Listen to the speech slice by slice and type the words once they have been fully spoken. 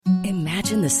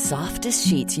Imagine the softest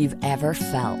sheets you've ever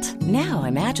felt. Now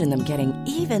imagine them getting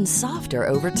even softer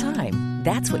over time.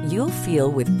 That's what you'll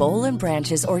feel with Boll &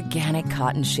 Branch's organic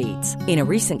cotton sheets. In a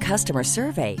recent customer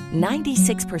survey,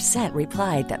 96%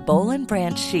 replied that Boll &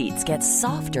 Branch sheets get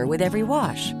softer with every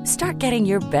wash. Start getting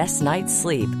your best night's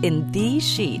sleep in these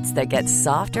sheets that get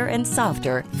softer and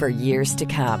softer for years to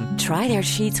come. Try their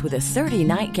sheets with a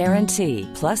 30-night guarantee.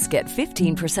 Plus, get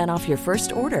 15% off your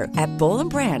first order at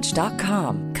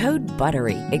bollandbranch.com. Code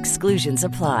BUTTERY. Exclusions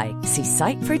apply. See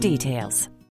site for details.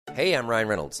 Hey, I'm Ryan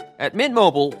Reynolds. At Mint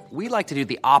Mobile, we like to do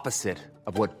the opposite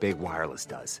of what Big Wireless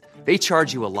does. They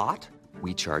charge you a lot,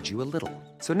 we charge you a little.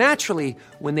 So naturally,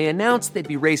 when they announced they'd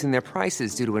be raising their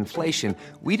prices due to inflation,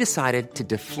 we decided to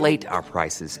deflate our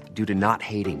prices due to not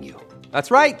hating you.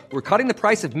 That's right. We're cutting the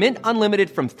price of Mint Unlimited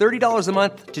from $30 a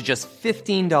month to just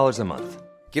 $15 a month.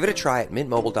 Give it a try at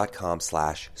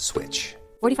mintmobile.com/switch.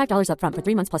 $45 up front for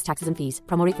 3 months plus taxes and fees.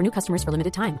 Promo rate for new customers for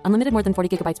limited time. Unlimited more than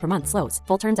 40 gigabytes per month. Slows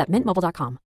full terms at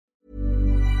mintmobile.com.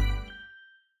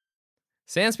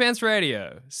 Sanspants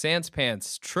Radio,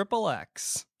 Sanspants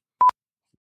XXX.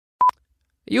 Are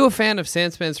you a fan of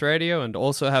Sanspants Radio and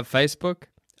also have Facebook?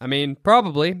 I mean,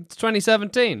 probably. It's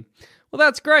 2017. Well,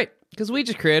 that's great, because we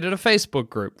just created a Facebook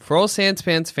group for all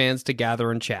Sanspants fans to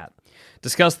gather and chat.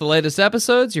 Discuss the latest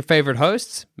episodes, your favorite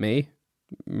hosts, me,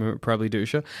 probably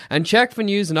Dusha, and check for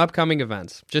news and upcoming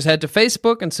events. Just head to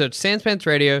Facebook and search Sanspants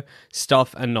Radio,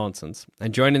 Stuff and Nonsense,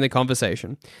 and join in the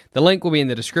conversation. The link will be in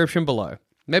the description below.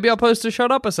 Maybe I'll post a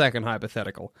shut up a second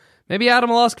hypothetical. Maybe Adam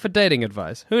will ask for dating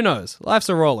advice. Who knows? Life's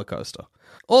a roller coaster.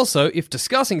 Also, if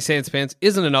discussing Sanspants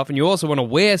isn't enough and you also want to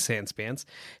wear Sanspants,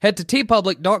 head to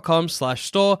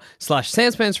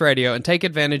tpublic.com/store/SanspantsRadio and take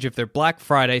advantage of their Black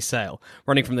Friday sale,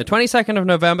 running from the 22nd of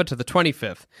November to the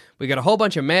 25th. We got a whole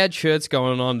bunch of mad shirts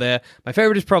going on there. My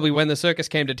favorite is probably When the Circus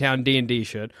Came to Town D&D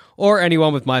shirt, or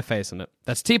anyone with my face in it.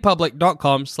 That's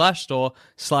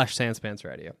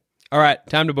tpublic.com/store/SanspantsRadio. All right,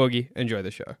 time to boogie. Enjoy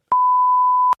the show.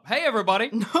 Hey, everybody.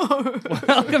 No.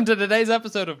 Welcome to today's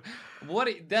episode of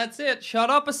That's It. Shut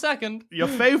up a second. Your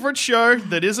favorite show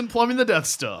that isn't plumbing the Death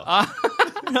Star.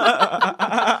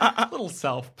 Little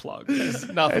self-plug. There's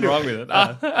nothing wrong with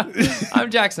it.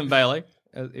 I'm Jackson Bailey,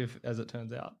 as it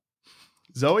turns out.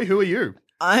 Zoe, who are you?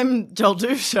 I'm Joel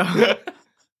Dusha.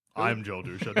 I'm Joel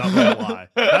Dusha. That was a lie.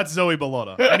 That's Zoe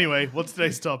Bellotta. Anyway, what's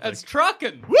today's topic? It's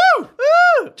trucking. Woo!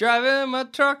 Woo! Driving my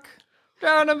truck.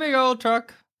 Driving a big old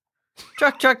truck.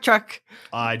 Truck, truck, truck.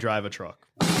 I drive a truck.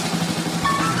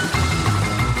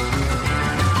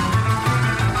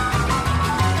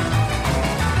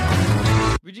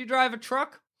 Would you drive a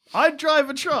truck? I'd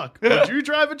drive a truck. Would you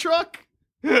drive a truck?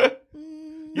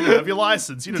 You don't have your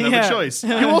license. You don't have a choice.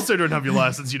 You also don't have your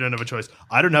license. You don't have a choice.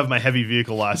 I don't have my heavy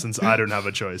vehicle license. I don't have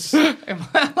a choice.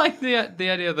 I like the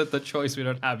idea that the choice we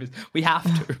don't have is we have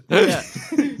to. Yeah.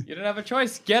 You don't have a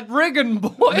choice. Get rigging,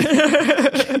 boy.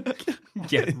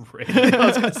 Get rigging. I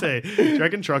was going to say, do you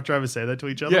reckon truck drivers say that to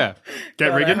each other? Yeah.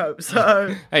 Get rigging? I hope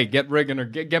so. Hey, get rigging or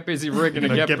get busy rigging or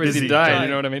No, get busy busy dying. dying. You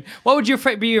know what I mean? What would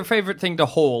be your favorite thing to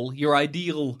haul? Your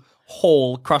ideal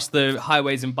haul across the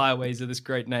highways and byways of this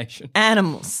great nation?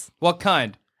 Animals. What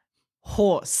kind?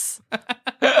 Horse.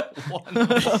 One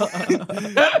horse.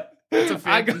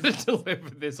 I got to deliver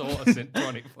this horse in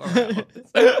 24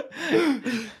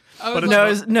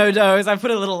 hours. No nose. I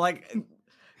put a little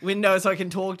window so I can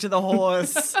talk to the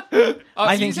horse.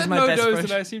 I think he's my best friend.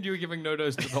 And I assumed you were giving no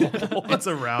dose to the whole horse. It's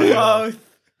a round.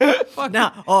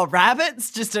 No,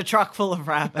 rabbits? Just a truck full of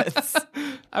rabbits.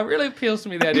 It really appeals to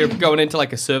me, the idea of going into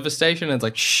like a service station and it's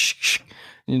like shh, shh.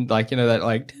 And like, you know, that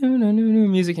like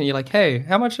music, and you're like, hey,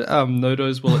 how much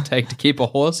no-dos will it take to keep a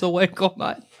horse awake all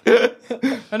night?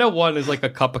 I know one is like a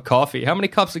cup of coffee. How many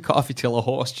cups of coffee till a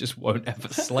horse just won't ever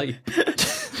sleep?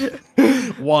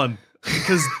 One.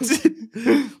 Because,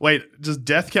 wait, does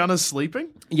death count as sleeping?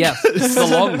 Yes, it's the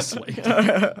long sleep.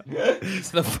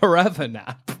 It's the forever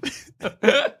nap.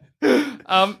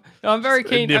 I'm very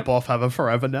keen. Nip off, have a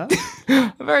forever nap.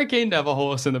 I'm very keen to have a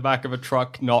horse in the back of a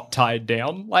truck not tied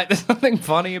down. Like, there's something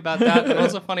funny about that, and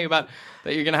also funny about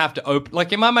that you're going to have to open.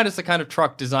 Like, in my mind, it's the kind of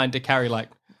truck designed to carry, like,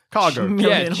 cargo.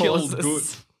 Chilled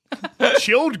goods.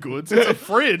 Chilled goods? It's a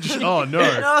fridge. Oh, no.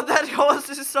 No, that horse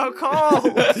is so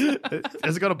cold.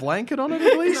 Has it got a blanket on it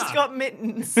at least? It's got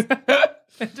mittens.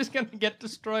 They're just going to get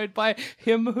destroyed by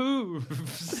him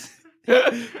hooves.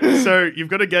 So you've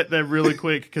got to get there really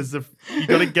quick because you've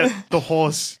got to get the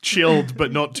horse chilled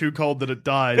but not too cold that it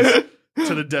dies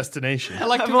to the destination.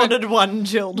 I've ordered one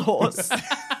chilled horse.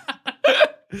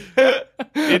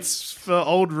 It's for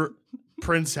old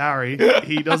Prince Harry.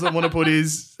 He doesn't want to put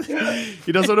his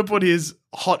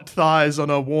hot thighs on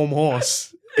a warm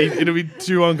horse. It'll be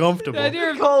too uncomfortable. The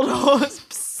idea of Cold horse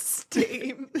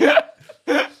steam. He's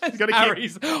got to keep.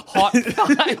 Harry's hot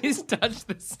thighs touch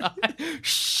the side.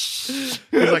 He's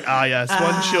like, yes,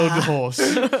 one chilled horse.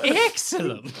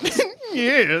 Excellent.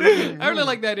 Yeah. I really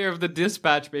like the idea of the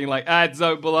dispatch being like,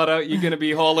 so Bolotto, you're going to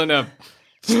be hauling a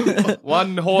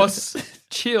one horse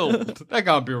chilled. That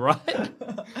can't be right.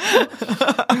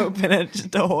 Open it,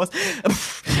 just a horse.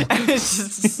 And it's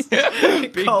just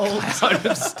Big cold. cloud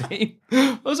of steam.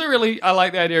 Also, really, I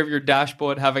like the idea of your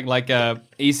dashboard having like a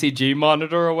ECG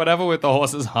monitor or whatever with the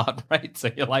horse's heart rate. So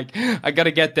you're like, I got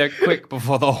to get there quick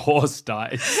before the horse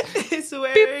dies. He's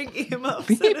wearing earmuffs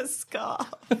and a scarf.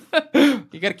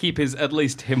 You got to keep at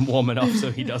least him warm enough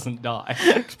so he doesn't die.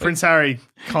 Prince Harry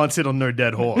can't sit on no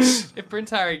dead horse. If Prince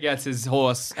Harry gets his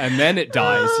horse and then it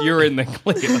dies, you're in the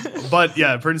clear. But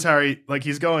yeah, Prince Harry, like,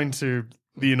 he's going to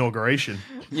the inauguration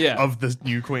of the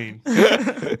new queen.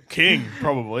 King,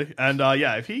 probably. And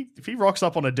yeah, if he rocks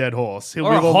up on a dead horse, he'll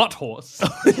Or be a hot horse.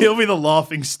 he'll be the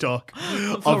laughing stock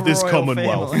of this royal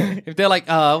commonwealth. family. If they're like,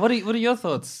 what are your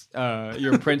thoughts,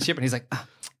 your principship? And he's like,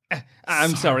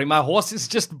 I'm sorry, my horse is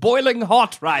just boiling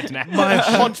hot right now. My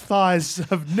hot thighs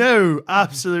have no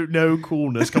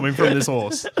coolness coming from this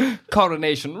horse.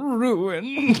 Coronation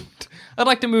ruined. I'd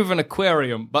like to move an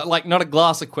aquarium, but like not a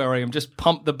glass aquarium, just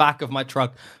pump the back of my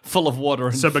truck full of water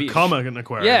and So fish. become an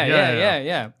aquarium.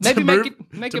 Yeah. Maybe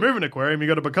make to it move an aquarium, you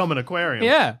got to become an aquarium.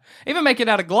 Yeah. Even make it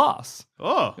out of glass.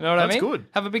 Oh, You know what I mean? that's good.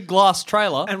 Have a big glass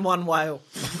trailer. And one whale.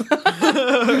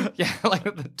 Yeah, like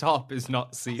at the top is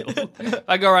not sealed.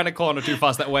 I go around a corner too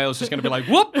fast, that whale's just going to be like,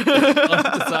 whoop, on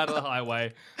the side of the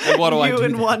highway. And what do I You do?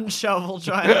 and one shovel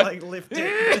trying to like lift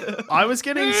it. I was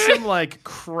getting some like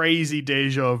crazy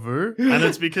deja vu, and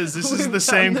it's because this is the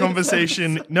same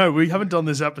conversation. No, we haven't done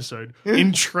this episode.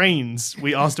 In Trains,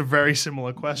 we asked a very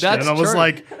similar question, That's and I was true.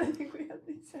 like,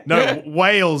 no,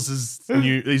 Wales is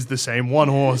the same. One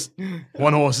horse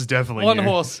is definitely One new.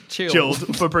 horse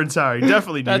chilled. for Prince Harry,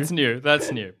 definitely new. That's new.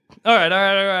 That's new. All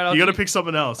right. You got to pick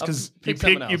something else because pick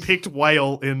something you else. picked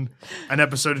whale in an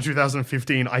episode of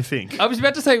 2015, I think. I was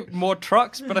about to say more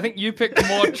trucks, but I think you picked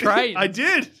more trains. I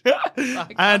did.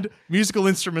 And musical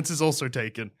instruments is also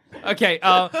taken. Okay,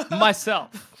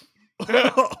 myself.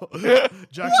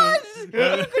 Jackson. You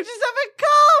could just have a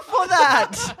car for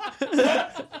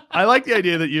that. I like the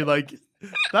idea that you like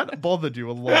that bothered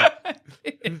you a lot.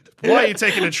 Why are you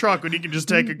taking a truck when you can just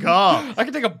take a car? I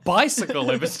can take a bicycle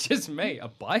if it's just me. A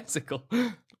bicycle.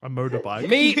 A motorbike.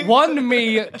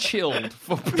 Me chilled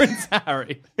for Prince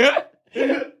Harry.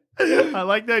 I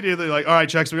like the idea that you're like, all right,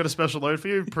 Jax, we got a special load for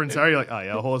you. Prince Harry, you're like, oh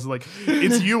yeah, a horse is like,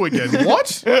 it's you again.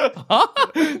 What?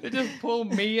 They just pull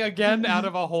me again out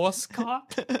of a horse cart.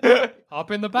 Hop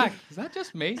in the back. Is that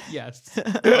just me? Yes.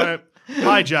 All right.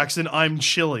 Hi, Jackson. I'm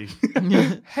chilly.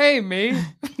 Hey, me.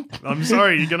 I'm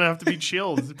sorry. You're gonna have to be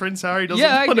chilled. Prince Harry doesn't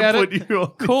Yeah, I want to get put it. you on.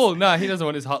 Cool. No, he doesn't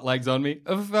want his hot legs on me.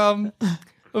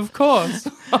 Of course.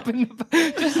 Up in the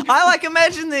back. Just I like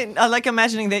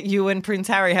imagining that you and Prince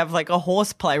Harry have like a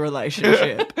horseplay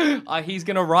relationship. he's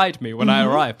gonna ride me when I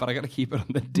arrive, but I gotta keep it on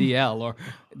the DL or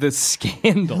the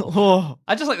Scandal.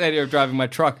 I just like the idea of driving my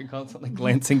truck and constantly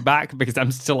glancing back because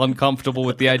I'm still uncomfortable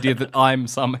with the idea that I'm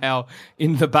somehow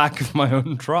in the back of my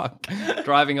own truck,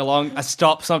 driving along. I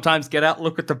stop sometimes, get out,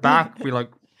 look at the back, be like,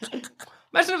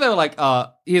 imagine if they were like,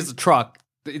 here's the truck,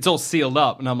 it's all sealed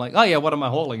up, and I'm like, oh yeah, what am I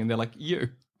hauling? And they're like, you.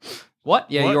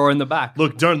 What? Yeah, What? you're in the back.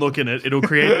 Look, don't look in it. It'll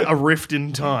create a rift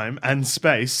in time and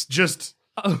space. Just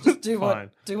Do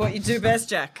fine. what you do best,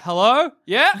 Jack. Hello?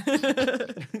 Yeah?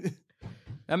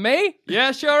 And me?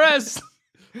 Yeah, sure is.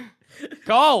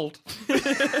 Cold.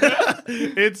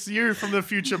 It's you from the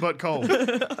future, but cold.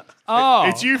 Oh.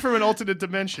 It's you from an alternate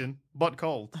dimension, but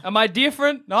cold. Am I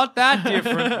different? Not that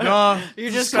different. Nah,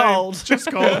 You're just same, cold. Just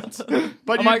cold.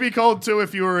 But Am you'd I- be cold too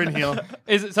if you were in here.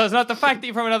 Is it, so it's not the fact that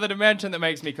you're from another dimension that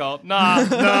makes me cold. Nah.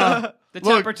 Nah. The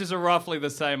Look. temperatures are roughly the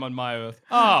same on my Earth.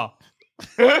 Oh.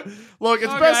 Look,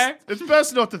 it's Okay.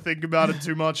 best not to think about it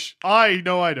too much. I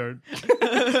know I don't.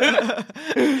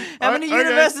 How many Okay.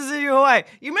 universes are you away?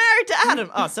 You married to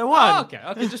Adam. Oh, so one. Oh,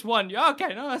 okay, just one.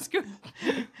 Okay, no, that's good.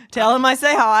 Tell him I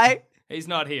say hi He's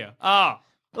not here. Oh,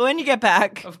 when you get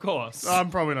back. of course. I'm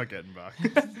probably not getting back.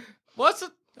 What's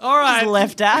it? All right. He's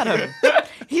left Adam.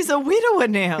 He's a widower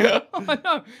now. Oh,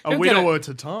 no. A widower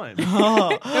to time.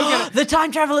 The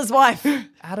time traveler's wife.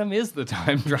 Adam is the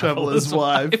time Traveler's traveler's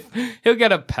wife. He'll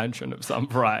get a pension of some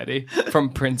variety from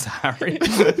Prince Harry.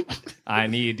 I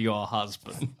need your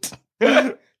husband.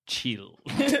 Chill.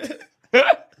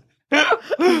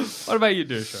 What about you,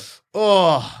 Dusha?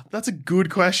 Oh, that's a good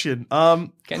question.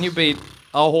 Can you beat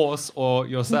a horse or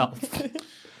yourself?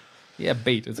 Yeah,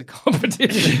 beat is a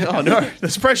competition. Oh no,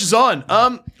 this pressure's on.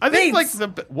 I think Beets.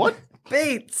 like the what?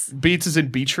 Beets. Beets is in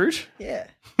beetroot? Yeah.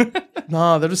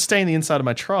 No, they'll just stay in the inside of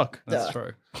my truck. That's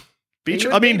true.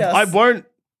 Beetroot. would I mean, beat us.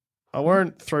 I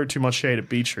won't throw too much shade at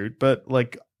beetroot, but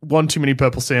like one too many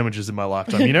purple sandwiches in my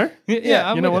lifetime, you know? Yeah,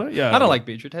 I'm you know with what? it. Yeah. I don't like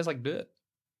beetroot. It tastes like dirt.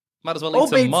 Might as well All eat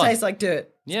some beets mud. taste like dirt.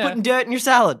 Yeah. Just putting dirt in your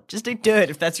salad. Just eat dirt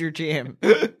if that's your jam.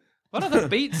 What other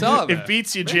beets are there? If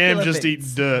beets your jam, Regular just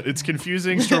beets. eat dirt. It's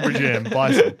confusing. Strawberry jam.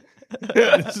 Buy some.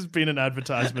 This has been an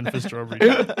advertisement for strawberry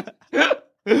jam.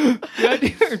 The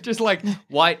idea of just like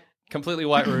completely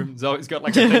white room. Zoe's got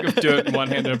like a thing of dirt in one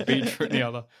hand and a beetroot in the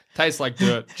other. Tastes like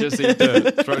dirt. Just eat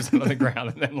dirt. Throws it on the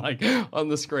ground and then like on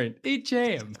the screen, eat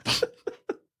jam.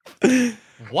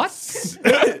 What?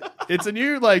 It's a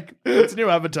new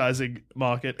advertising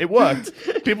market. It worked.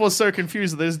 People are so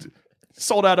confused that there's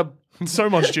sold out of so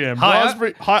much jam.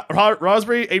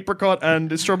 Raspberry, apricot,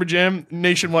 and strawberry jam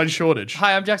nationwide shortage.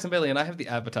 Hi, I'm Jackson Bailey, and I have the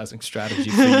advertising strategy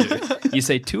for you. You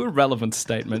say two irrelevant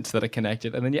statements that are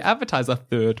connected, and then you advertise a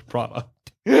third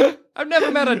product. I've never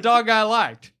met a dog I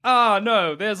liked. Oh,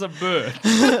 no, there's a bird.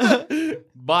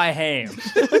 By hand.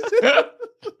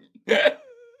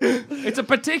 It's a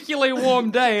particularly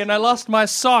warm day, and I lost my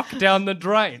sock down the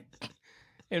drain.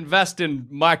 Invest in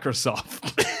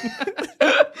Microsoft.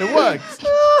 It works.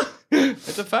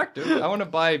 It's effective. I want to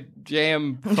buy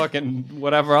jam, fucking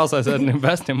whatever else I said, and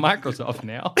invest in Microsoft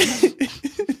now.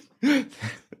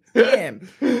 Jam.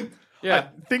 Yeah.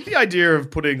 I think the idea of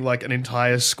putting like an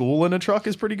entire school in a truck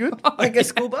is pretty good. Like a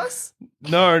school bus?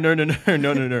 No.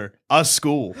 A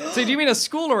school. So do you mean a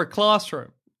school or a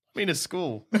classroom? I mean a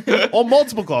school. Or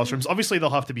multiple classrooms. Obviously, they'll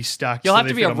have to be stacked. You'll so have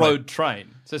they to be fit a on, like- road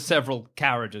train. So several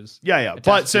carriages. Yeah.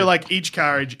 But so like each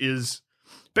carriage is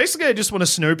basically I just want a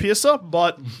Snowpiercer,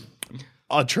 but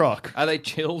a truck. Are they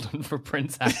children for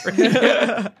Prince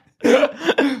Harry?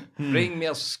 Bring me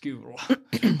a school.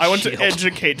 I want to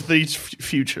educate the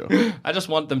future. I just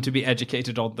want them to be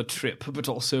educated on the trip, but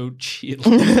also chill.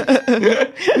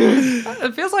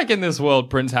 It feels like in this world,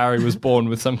 Prince Harry was born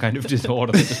with some kind of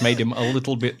disorder that just made him a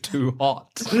little bit too hot.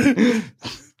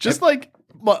 Just like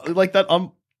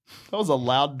that. That was a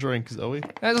loud drink, Zoe.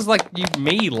 That was like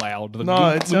me loud. No,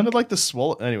 it sounded like the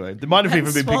swallow. Anyway, there might have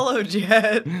even been. Swallowed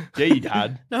yet? Yeah, you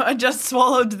had. No, I just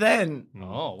swallowed then.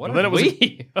 Oh, what Well, are then it was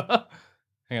we?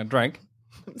 Hang on, drink.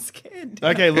 I'm scared.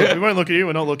 Okay, look, we won't look at you.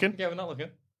 We're not looking. Yeah, we're not looking.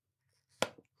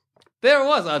 There it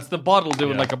was. It's the bottle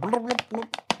doing Yeah. like a. Blub, blub, blub.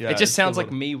 Yeah, It just it's sounds the like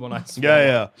bottle. me when I swallow.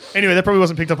 Yeah. Anyway, that probably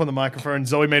wasn't picked up on the microphone.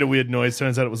 Zoe made a weird noise.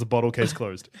 Turns out it was a bottle case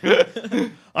closed.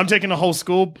 I'm taking a whole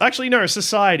school. Actually, no, a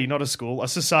society, not a school. A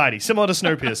society, similar to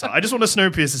Snowpiercer. I just want a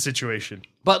Snowpiercer situation.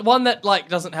 But one that like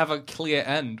doesn't have a clear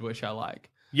end, which I like.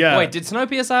 Yeah. Wait, did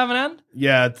Snowpiercer have an end?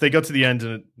 Yeah, they got to the end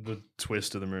and the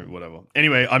twist of the movie, whatever.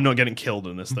 Anyway, I'm not getting killed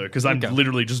in this though, because I'm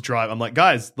literally just driving. I'm like,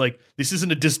 guys, like this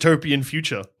isn't a dystopian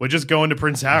future. We're just going to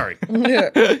Prince Harry.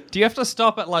 Do you have to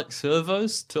stop at like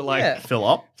servos to like Yeah. Fill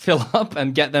up. fill up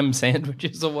and get them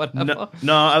sandwiches or whatever?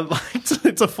 No,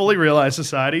 it's a fully realized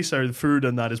society, so the food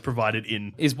and that is provided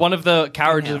in. Is one of the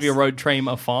carriages of In-house. your road train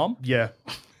a farm? Yeah.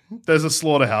 There's a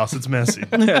slaughterhouse. It's messy.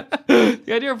 The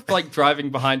idea of like driving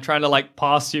behind, trying to like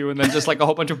pass you, and then just like a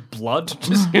whole bunch of blood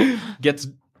just gets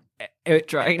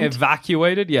Drained.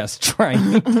 evacuated. Yes,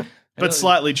 trained. But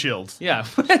slightly chilled. Yeah,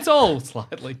 it's all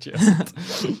slightly chilled.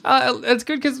 It's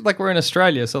good because like we're in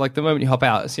Australia, so like the moment you hop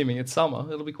out, assuming it's summer,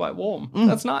 it'll be quite warm.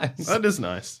 That's nice. That is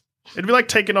nice. It'd be like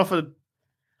taking off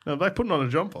like putting on a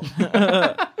jumper.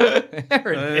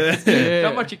 There it is.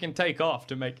 Not much you can take off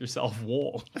to make yourself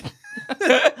warm.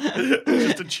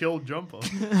 Just a chilled jumper.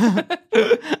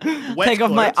 Wet Take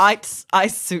off my clothes.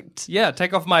 ice suit. Yeah,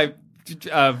 take off my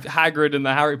Hagrid in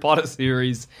the Harry Potter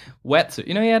series wetsuit.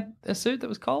 You know, he had a suit that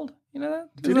was cold. You know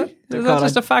that? Did he? Is that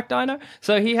just a fact I know?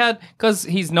 So he had, because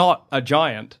he's not a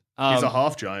giant. He's a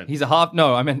half giant. He's a half.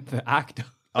 No, I meant the actor.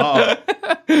 Oh,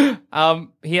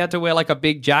 He had to wear like a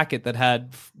big jacket that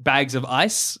had bags of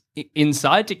ice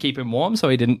inside to keep him warm, so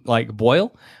he didn't like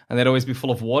boil, and they'd always be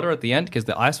full of water at the end because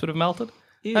the ice would have melted.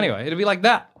 Anyway, it'd be like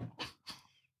that.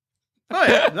 oh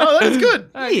yeah. No, that's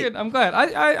good. Good. I'm glad.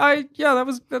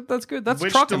 That's good. That's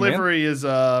Which trucking, man. delivery is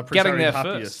Prince Getting Harry there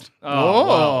happiest? first.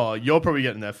 Oh, you're probably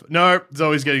getting there. No,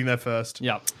 Zoe's getting there first.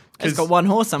 Yeah. It's got one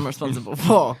horse I'm responsible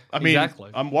for. I mean,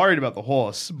 Exactly. I'm worried about the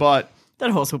horse, but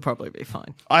That horse will probably be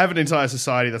fine. I have an entire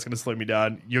society that's going to slow me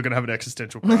down. You're going to have an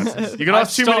existential crisis. You're going to I've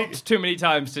have too many. stopped too many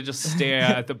times to just stare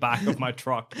at the back of my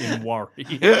truck in worry.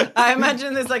 I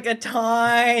imagine there's like a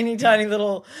tiny, tiny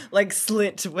little like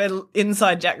slit where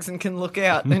inside Jackson can look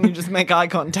out and you just make eye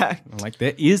contact. I'm like,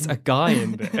 there is a guy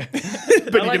in there.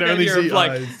 But I you like can the only idea see of,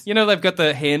 like, eyes. you know, they've got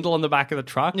the handle on the back of the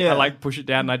truck. Yeah. I like push it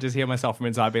down and I just hear myself from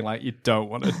inside being like, you don't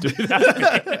want to do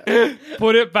that.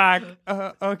 Put it back.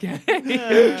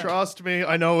 Okay. Trust me,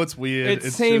 I know it's weird. It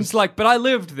It's seems just- like, but I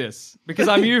lived this because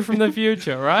I'm you from the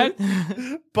future, right?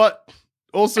 But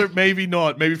also, maybe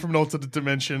not. Maybe from an alternate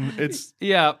dimension. It's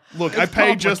Yeah. look. I It's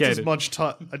pay just as complicated.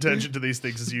 much attention to these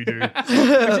things as you do.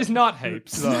 Which is not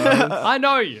heaps. I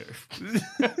know you.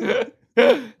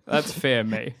 That's fair,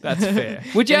 me. That's fair.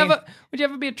 Would you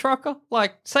ever be a trucker?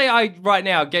 Like, say I right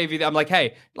now gave you I'm like,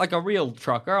 hey, like a real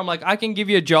trucker. I'm like, I can give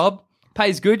you a job,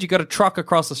 pays good. You got to truck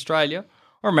across Australia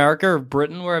or America or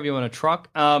Britain, wherever you want to truck.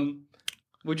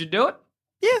 Would you do it?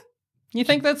 Yeah. You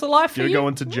think that's a life for You're you?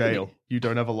 going to jail. You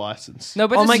don't have a license. No,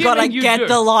 but Oh my god, I assuming you get do.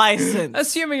 the license.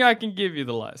 Assuming I can give you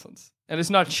the license. And it's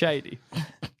not shady.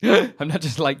 I'm not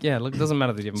just like, yeah, look, it doesn't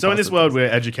matter that you haven't So in passed this the world, test. we're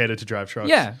educated to drive trucks.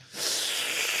 Yeah.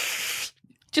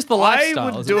 Just the I lifestyle.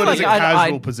 would isn't do it it? as a Like,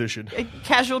 casual I'd- position. A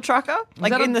casual trucker?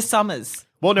 Like that in a- the summers.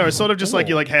 Well, no, it's sort of just like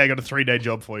you're like, hey, I got a 3-day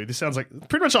job for you. This sounds like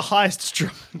pretty much a heist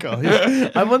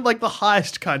trucker. I want like the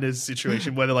heist kind of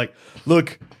situation where they're like,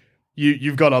 look,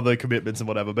 you've got other commitments and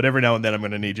whatever, but every now and then I'm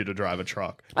going to need you to drive a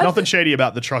truck. Nothing shady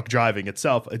about the truck driving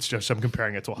itself. It's just I'm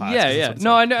comparing it to a heist. Yeah, 'cause yeah. that's what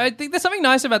No, it's I know. I think there's something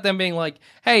nice about them being like,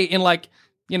 hey, in like,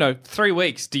 3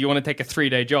 weeks, do you want to take a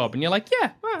 3-day job? And you're like,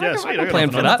 yeah, well, Yeah, I sweet, can I got plan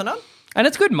nothing for on, that. nothing on. And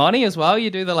it's good money as well. You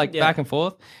do the back and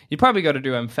forth. You probably got to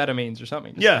do amphetamines or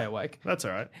something to Yeah, stay awake. that's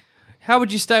all right. How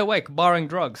would you stay awake? Barring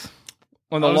drugs.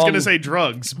 On the I was long- going to say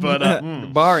drugs, but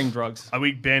barring drugs. are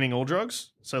we banning all drugs?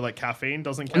 So like caffeine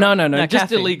doesn't count? No, No, just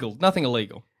caffeine. illegal. Nothing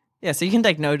illegal. Yeah, so you can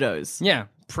take no dose. Yeah.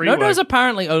 Pre-work. No-dose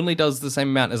apparently only does the same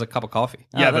amount as a cup of coffee.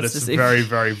 Yeah, but that's it's just- very,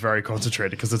 very, very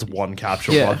concentrated because it's one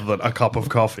capsule Yeah. rather than a cup of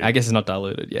coffee. I guess it's not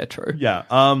diluted. Yeah, true. Yeah.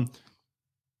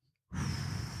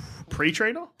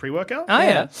 Pre-trainer? Pre-workout? Oh,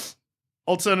 yeah.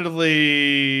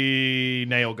 Alternatively,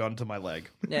 nail gun to my leg.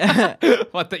 Yeah.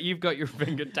 What, that you've got your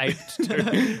finger taped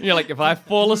to? You're like, if I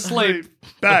fall asleep.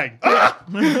 Bang. Ah!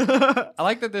 I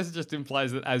like that this just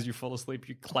implies that as you fall asleep,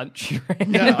 you clench your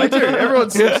hand. Yeah, I do. Everyone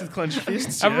sleeps with clenched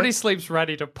fists. yeah. Everybody sleeps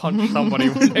ready to punch somebody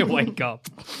when they wake up.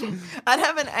 I'd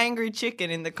have an angry chicken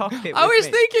in the cockpit. I with was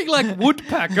me. thinking like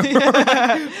woodpecker.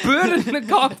 Bird in the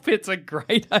cockpit's a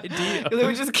great idea. It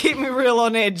would just keep me real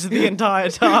on edge the entire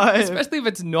time. Especially if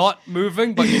it's not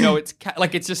moving, but it's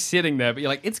like it's just sitting there, but you're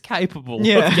like, it's capable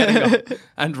Yeah. of getting up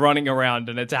and running around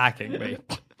and attacking me.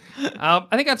 I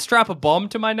think I'd strap a bomb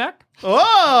to my neck.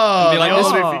 Oh! Be like, the old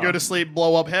this- if you go to sleep,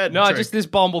 blow up head. No, trick. just this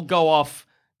bomb will go off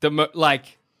the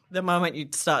The moment you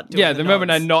start doing the moment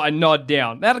nods. I nod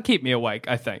down. That'll keep me awake,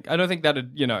 I think. I don't think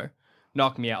that'd,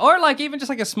 knock me out. Or like even just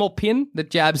like a small pin that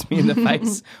jabs me in the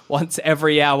face once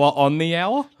every hour on the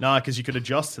hour. Nah, because you could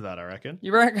adjust to that, I reckon.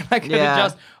 You reckon I could Yeah.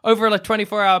 adjust over a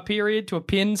 24-hour period to a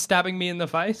pin stabbing me in the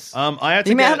face? I had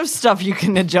The to amount get, of stuff you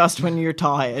can adjust when you're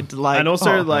tired. Like, and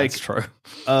also oh, like, That's true.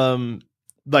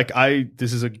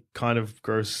 this is a kind of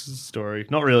gross story.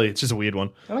 Not really. It's just a weird one.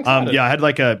 I'm excited. Yeah, I had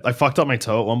I fucked up my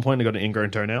toe at one point. I got an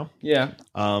ingrown toenail. Yeah.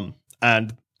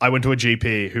 And I went to a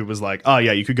GP who was like, oh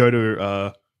yeah, you could go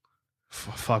to,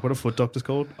 fuck, what are foot doctors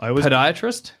called? I always,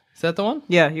 Podiatrist? Is that the one?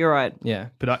 Yeah, you're right. Yeah.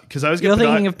 because I always get You're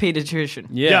thinking of pediatrician.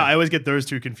 yeah, I always get those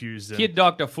two confused. Kid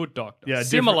doctor, foot doctor. Yeah,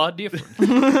 Similar,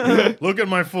 different. Look at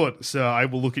my foot, so I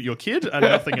will look at your kid and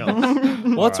nothing else.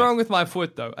 What's wrong with my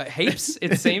foot, though? Heaps,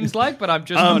 it seems like, but I'm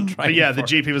just not trying. But yeah, the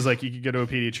GP was like, you could go to a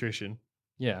pediatrician.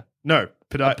 Yeah. No,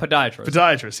 Podiatrist.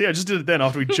 podiatrist. Yeah, I just did it then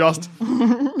after we just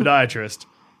podiatrist.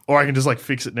 Or I can just like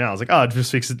fix it now. I was like, oh,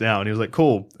 just fix it now. And he was like,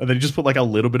 cool. And then he just put like a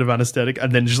little bit of anesthetic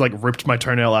and then just like ripped my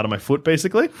toenail out of my foot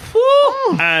basically.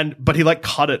 But he like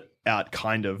cut it out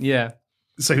kind of. Yeah.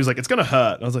 So he was like, it's going to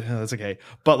hurt. And I was like, oh, that's okay.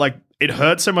 But like it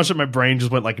hurt so much that my brain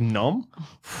just went like numb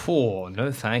Oh,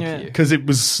 no thank you. because it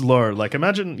was slow. Like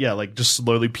imagine, yeah, like just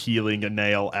slowly peeling a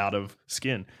nail out of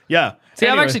skin. Yeah. See,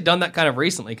 Anyway. I've actually done that kind of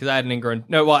recently because I had an ingrown.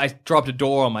 No, well, I dropped a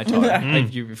door on my toe.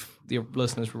 If the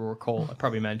listeners will recall, I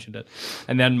probably mentioned it.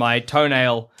 And then my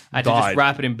toenail, I had to Died. just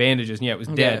wrap it in bandages, and yeah, it was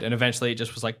dead. Yeah. And eventually, it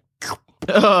just was like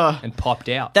Ugh. and popped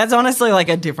out. That's honestly like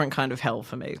a different kind of hell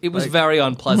for me. It was Like, very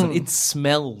unpleasant. It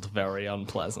smelled very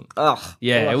unpleasant. ugh.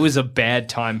 Yeah, it was a bad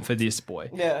time for this boy.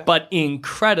 Yeah. But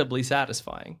incredibly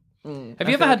satisfying. Have you ever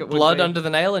feel had like it would blood be. under the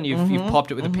nail and you've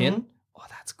popped it with a pin? Oh,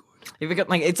 that's good. If you got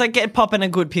like, it's like popping a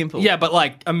good pimple. Yeah, but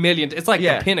like a million. It's like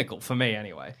Yeah. the pinnacle for me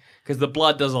anyway. because the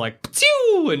blood does like,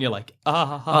 ptew, and you're like,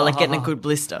 Oh, like getting a good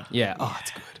blister. Yeah, oh,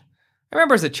 it's good. I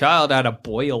remember as a child, I had a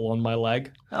boil on my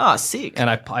leg, Oh, sick. and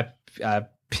I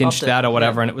pinched Popped it, that or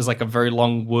whatever, yeah. and it was like a very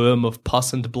long worm of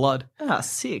pus and blood. Ah,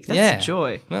 sick. That's Yeah. a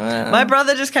joy. My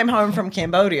brother just came home from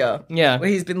Cambodia. Yeah. Where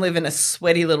he's been living a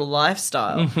sweaty little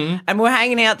lifestyle. Mm-hmm. And we're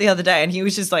hanging out the other day, and he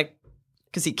was just like,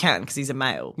 because he's a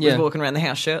male. He Yeah. was walking around the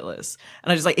house shirtless.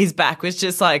 And I was like, his back was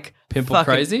just like... Pimple fucking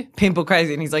crazy? Pimple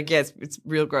crazy. And he's like, yeah, it's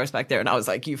real gross back there. And I was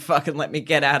like, you fucking let me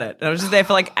get at it. And I was just there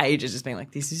for like ages, just being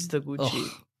like, this is the good shit.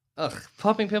 Ugh,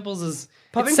 popping pimples is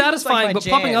Popping it's pimples is like satisfying, my but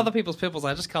popping jam. other people's pimples,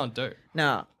 I just can't do.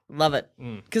 No, love it.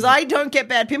 Because I don't get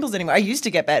bad pimples anymore. I used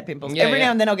to get bad pimples. Yeah, Every yeah.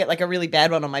 now and then I'll get like a really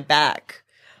bad one on my back.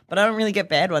 But I don't really get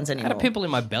bad ones I anymore. had a pimple in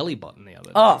my belly button the other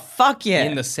day. Oh, fuck yeah.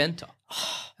 In the center.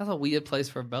 That's a weird place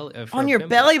for a belly. For on a your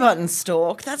pimple. belly button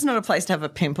stalk. That's not a place to have a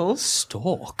pimple.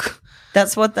 Stalk.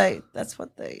 That's what they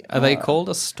Are they called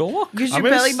a stalk? Because I'm your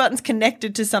gonna belly s- button's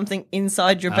connected to something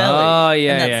inside your belly. Oh,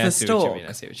 yeah, and yeah. that's the I see what you stalk. mean.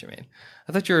 I see what you mean.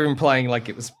 I thought you were implying like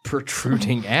it was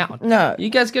protruding out. No. You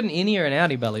guys got an innie or an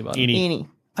outie belly button? Innie. Eenie.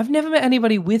 I've never met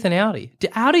anybody with an outie. Do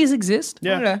outies exist?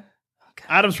 Yeah. Okay.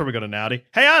 Adam's probably got an Audi.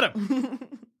 Hey, Adam.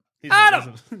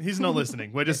 He's not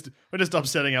listening. We're just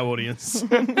upsetting our audience.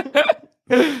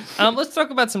 Let's talk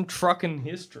about some trucking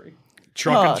history.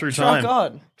 Trucking through time. Truck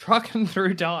on. Trucking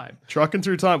through time. Trucking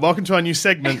through time. Welcome to our new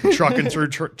segment, Trucking Through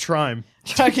Time.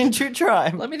 Trucking through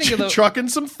time. Let me think of the. Trucking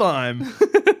some thyme.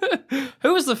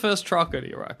 Who was the first trucker, do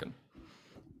you reckon?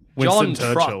 Winston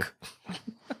John Churchill. Truck.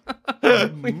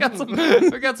 we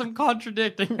got some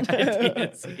contradicting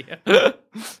ideas here.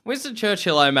 Winston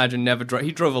Churchill, I imagine, never drove.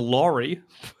 He drove a lorry,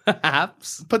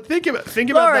 perhaps. But think about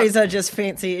Lorries that. are just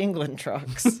fancy England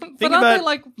trucks. But aren't they about-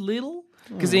 like little?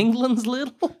 Because England's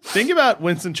little. Think about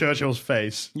Winston Churchill's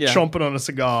face, Yeah. chomping on a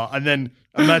cigar, and then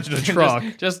imagine a truck.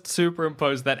 Just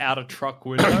superimpose that out a truck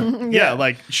window. Yeah,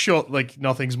 like short, like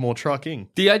nothing's more trucking.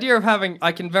 The idea of having,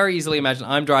 I can very easily imagine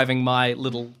I'm driving my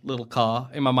little car.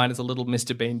 In my mind, it's a little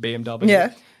Mr. Bean BMW.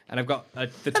 Yeah. And I've got the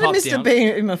How top did Mr. down.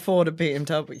 Bean afford a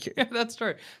BMW? Yeah, that's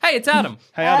true. Hey, it's Adam.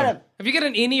 Hey, Adam. Have you got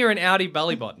an innie or an outie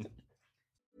belly button?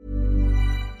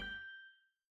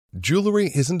 Jewelry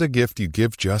isn't a gift you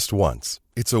give just once.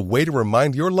 It's a way to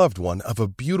remind your loved one of a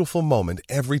beautiful moment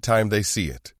every time they see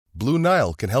it. Blue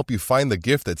Nile can help you find the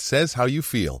gift that says how you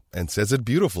feel and says it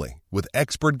beautifully, with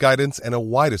expert guidance and a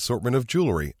wide assortment of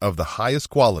jewelry of the highest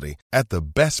quality at the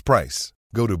best price.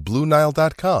 Go to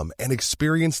BlueNile.com and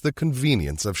experience the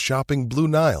convenience of shopping Blue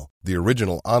Nile, the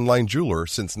original online jeweler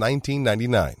since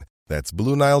 1999. That's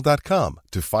BlueNile.com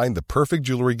to find the perfect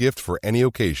jewelry gift for any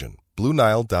occasion.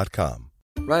 BlueNile.com.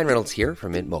 Ryan Reynolds here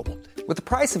from Mint Mobile. With the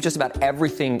price of just about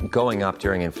everything going up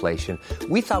during inflation,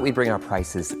 we thought we'd bring our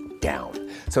prices down.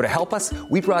 So to help us,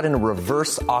 we brought in a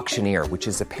reverse auctioneer, which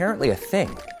is apparently a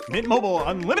thing. Mint Mobile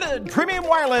Unlimited Premium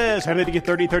Wireless. How to get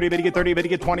 30, 30, bit to get 30, bit to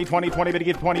get 20, 20, 20, bit to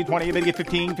get 20, 20, bit to get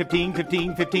 15, 15,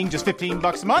 15, 15, just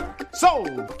 $15 a month?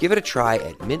 Sold! Give it a try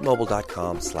at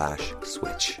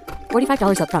mintmobile.com/switch.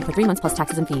 $45 up front for 3 months plus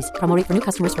taxes and fees. Promo rate for new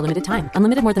customers for limited time.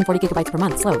 Unlimited more than 40 gigabytes per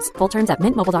month. Slows full terms at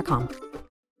mintmobile.com.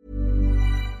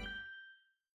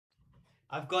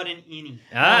 I've got an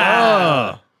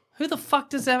innie. Who the fuck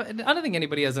does that? I don't think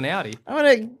anybody has an outie. I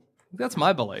want to... That's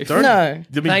my belief. Don't- No. I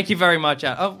mean, Thank you very much.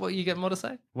 Oh, well, you get more to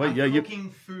say? Wait, yeah, you. Cooking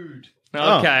food.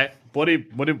 Okay.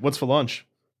 What's for lunch?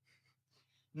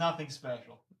 Nothing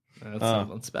special. That's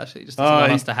something special. He just doesn't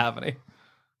want us to have any.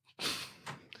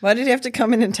 Why did you have to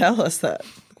come in and tell us that?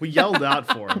 We yelled out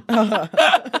for him.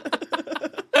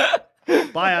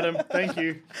 Bye, Adam. Thank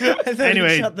you.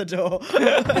 Anyway, Shut the door.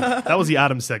 that was the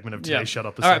Adam segment of today. Yeah. Shut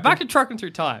up a All right, second. back to trucking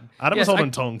through time. Adam Yes, was holding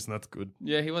I- tongs, and that's good.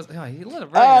 Yeah, he was. Oh, he let it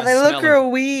Oh, they look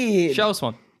real weird. Show us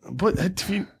one. But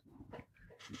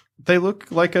they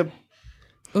look like a.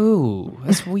 Ooh,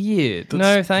 that's weird.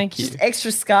 No, thank you. Just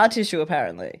extra scar tissue,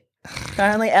 apparently.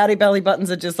 Apparently, outie belly buttons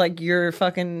are just like your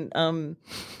fucking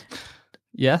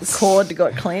Yes. cord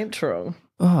got clamped wrong.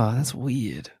 Oh, that's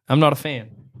weird. I'm not a fan.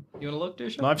 You want to look,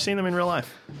 Dusha? No, I've seen them in real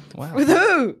life. Wow. With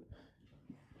who?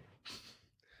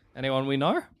 Anyone we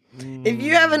know? If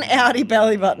you have an outie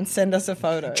belly button, send us a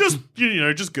photo. Just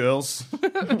just girls.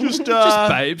 just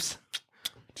Just babes.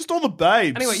 just all the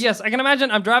babes. Anyway, yes, I can imagine.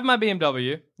 I'm driving my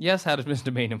BMW. Yes, how does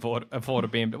Mr. Bean afford a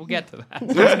BMW? We'll get to that.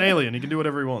 He's an alien. He can do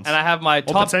whatever he wants. And I have my or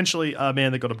top. potentially a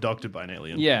man that got abducted by an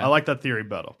alien. Yeah. I like that theory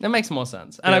better. That makes more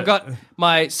sense. And Yeah. I've got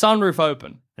my sunroof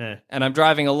open. Yeah. And I'm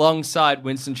driving alongside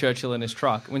Winston Churchill in his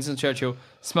truck. Winston Churchill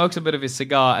smokes a bit of his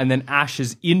cigar and then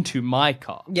ashes into my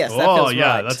car. Yes, that Oh, feels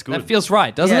yeah, right. that's good. That feels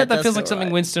right, doesn't Yeah, it? it That does feels like feel something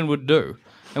right. Winston would do.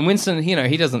 And Winston,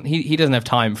 he doesn't have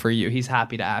time for you. He's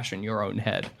happy to ash in your own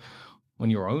head. On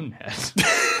your own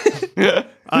head.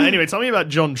 Anyway, tell me about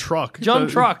John Truck. John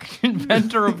Truck,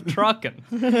 inventor of trucking.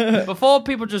 Before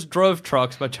people just drove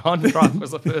trucks, but John Truck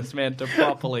was the first man to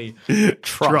properly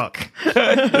truck.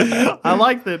 I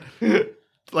like that.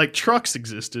 Like trucks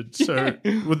existed, so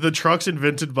were the trucks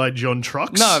invented by John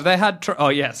Trucks? No, they had. Oh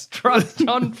yes,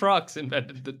 John Trucks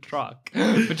invented the truck,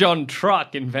 but John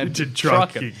Truck invented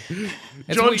trucking.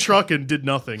 John Truckin did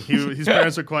nothing. His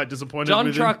parents were quite disappointed. John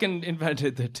with him. Truckin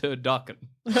invented the turducken.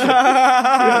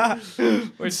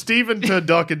 Stephen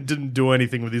Turducken didn't do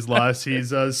anything with his life.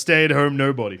 He's a stay-at-home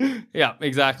nobody. Yeah,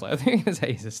 exactly. I think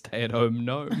he's a stay-at-home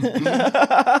gnome.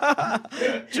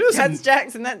 That's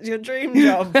Jackson. That's your dream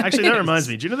job. Actually, that reminds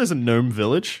me. Do you know there's a gnome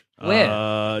village?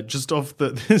 Where? Just off the.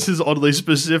 This is oddly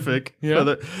specific.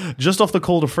 Yeah. Just off the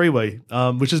Calder Freeway,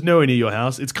 which is nowhere near your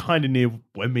house. It's kind of near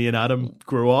where me and Adam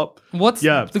grew up. What's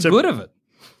the good of it?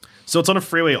 So it's on a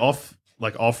freeway off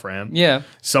ramp. Yeah.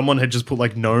 Someone had just put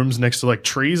like gnomes next to like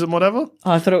trees and whatever.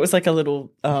 Oh, I thought it was like a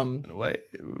little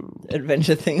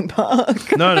adventure theme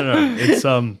park. No. It's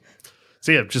so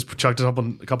yeah, just chucked it up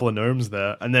on a couple of gnomes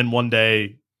there, and then one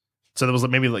day, so there was like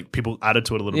maybe like people added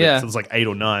to it a little bit. So there's like 8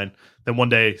 or 9. Then one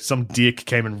day, some dick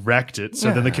came and wrecked it.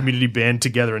 So then the community band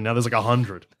together, and now there's like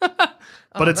 100.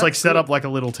 But it's like set up like a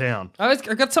little town. I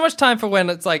got so much time for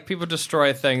when it's like people destroy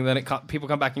a thing, then people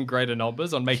come back in greater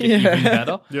numbers on make it even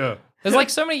better. Yeah. There's like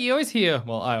so many, you always hear,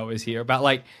 well, I always hear about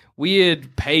like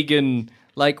weird pagan,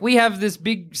 like we have this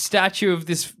big statue of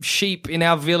this sheep in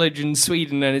our village in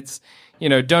Sweden and it's,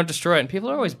 don't destroy it. And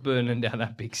people are always burning down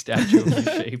that big statue of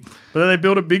the sheep. But then they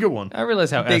build a bigger one. I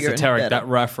realize how Bigger and esoteric better. that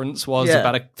reference was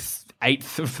about a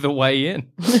 1/8 of the way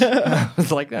in. I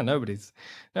was like, nobody's.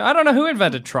 No, I don't know who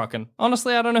invented trucking.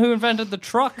 Honestly, I don't know who invented the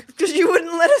truck. Because you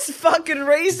wouldn't let us fucking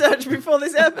research before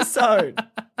this episode.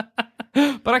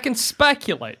 But I can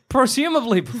speculate.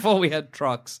 Presumably, before we had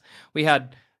trucks, we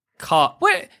had car.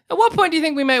 Wait, at what point do you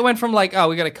think we went from like,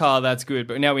 we got a car, that's good,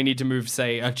 but now we need to move,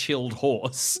 say, a chilled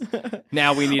horse?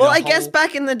 Now we need. Well, I guess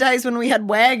back in the days when we had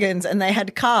wagons and they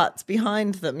had carts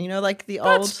behind them, like the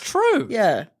old. That's true.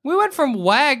 Yeah. We went from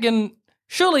wagon.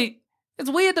 Surely it's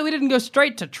weird that we didn't go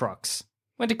straight to trucks.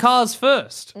 Went to cars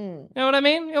first. You know what I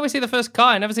mean? You always see the first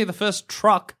car, you never see the first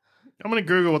truck. I'm going to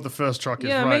Google what the first truck is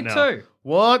Yeah, right me now. too.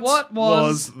 What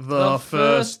was the the first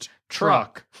first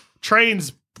truck?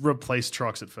 Trains replaced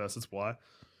trucks at first, that's why.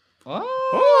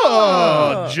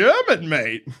 Oh, German,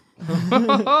 mate.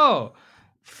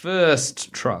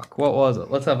 First truck. What was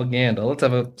it? Let's have a gander. Let's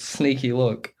have a sneaky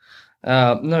look.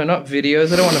 No, not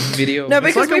videos. I don't want a video. No, of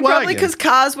because like a because wagon.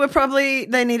 cars were probably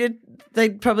they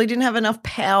probably didn't have enough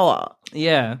power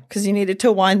Yeah, because you needed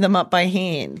to wind them up by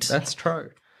hand. that's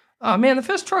true. Oh man, the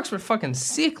first trucks were fucking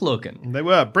sick looking. They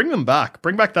were. Bring them back.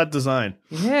 Bring back that design.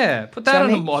 Yeah, put that Show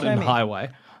on me, a modern show me. highway.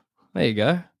 There you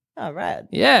go. Oh, right.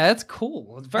 Yeah, that's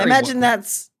cool. It's very Imagine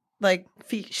that's like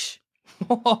fish.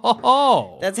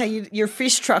 Oh, That's how your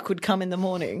fish truck would come in the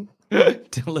morning.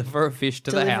 deliver a fish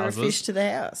to the Deliver a houses. fish to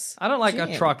the house. I don't like a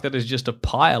Damn. truck that is just a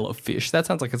pile of fish. That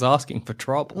sounds like it's asking for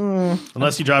trouble.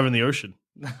 Unless you drive in the ocean.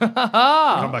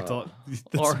 Come back to life.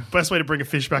 That's Or- the best way to bring a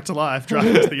fish back to life. Drive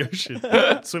into the ocean.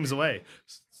 It swims away.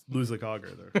 Lose the cargo,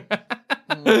 though.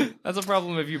 That's a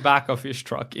problem if you back a fish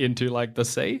truck into like the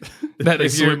sea. That They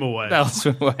if you- swim away. They'll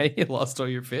swim away. You lost all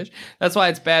your fish. That's why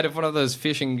it's bad if one of those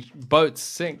fishing boats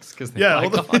sinks because Yeah, all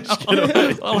the fish get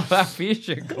away. all of our fish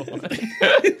are gone.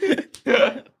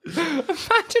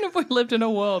 Imagine if we lived in a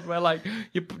world where like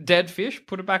you put dead fish,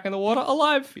 put it back in the water,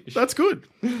 alive fish. That's good.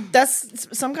 That's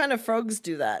some kind of frogs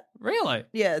do that. Really?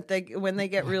 Yeah, when they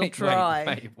get real Wait, dry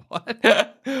Wait, what?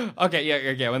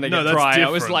 Okay, yeah. When they No, get that's dry, I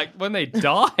was different. like, when they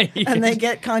die. and they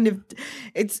get kind of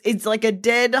it's like a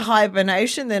dead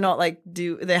hibernation. They're not like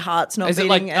their heart's not Is it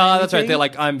beating. like, that's right. anything. They're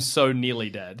like, I'm so nearly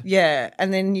dead. Yeah,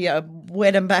 and then you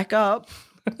wet them back up.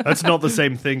 That's not the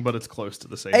same thing, but it's close to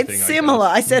the same thing. It's similar.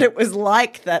 I said it was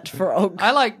like that frog.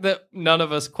 I like that none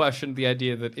of us questioned the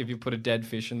idea that if you put a dead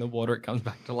fish in the water, it comes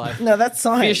back to life. No, that's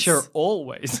science. Fish are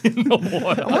always in the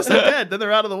water. Unless they're dead, then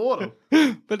they're out of the water.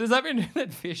 But does that mean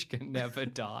that fish can never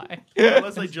die?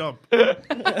 Unless they jump. Fuck,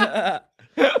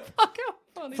 how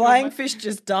funny. Flying fish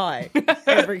just die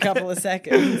every couple of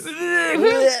seconds.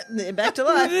 Back to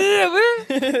life.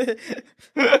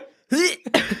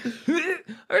 I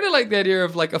really like the idea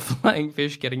of like a flying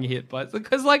fish getting hit by it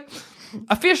because like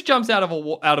a fish jumps out of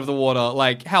the water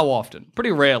like how often?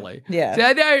 Pretty rarely. Yeah.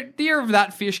 So the idea of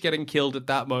that fish getting killed at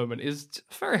that moment is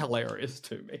very hilarious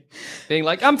to me. Being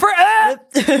like, I'm free.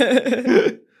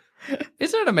 Isn't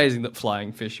it amazing that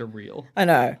flying fish are real? I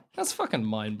know. That's fucking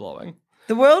mind blowing.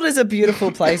 The world is a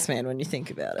beautiful place, man, when you think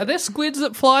about Are it. there squids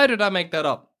that fly? Or did I make that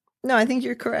up? No, I think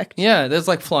you're correct. Yeah, there's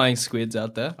like flying squids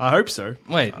out there. I hope so.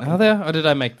 Wait, are there? Or did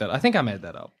I make that? I think I made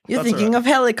that up. You're That's thinking all of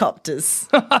helicopters.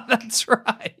 That's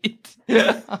right.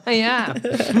 I am.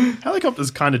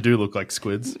 Helicopters kind of do look like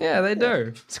squids. Yeah, they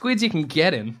do. Squids you can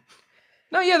get in.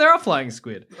 No, yeah, there are flying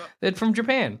squid. They're from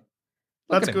Japan.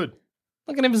 Look That's at him. good.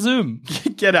 Look at him zoom.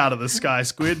 Get out of the sky,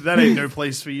 squid. That ain't no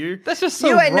place for you. That's just so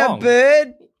You ain't wrong. no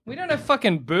bird. We don't have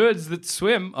fucking birds that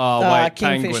swim. Oh, wait,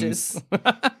 penguins.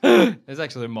 kingfishers. There's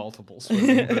actually multiple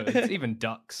swimming birds, even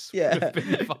ducks. Yeah. would have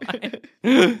been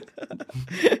fine.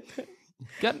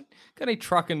 got any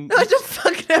trucking? I don't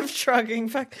fucking have trucking.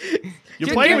 Fuck.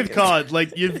 You're playing with cards.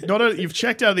 Like you've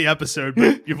checked out of the episode,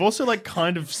 but you've also like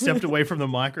kind of stepped away from the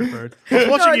microphone. I was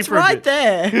watching No, you it's for a right bit.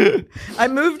 there. I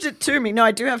moved it to me. No,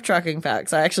 I do have trucking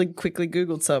facts. I actually quickly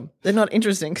Googled some. They're not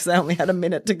interesting because I only had a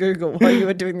minute to Google while you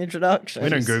were doing the introduction. We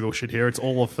don't Google shit here. It's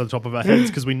all off the top of our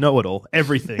heads because we know it all.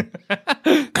 Everything.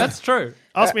 That's true.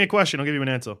 Ask me a question. I'll give you an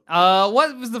answer.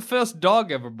 What was the first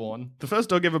dog ever born? The first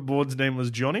dog ever born's name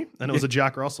was Johnny, and it was a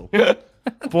Jack Russell.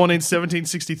 Born in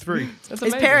 1763. That's His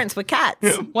amazing. parents were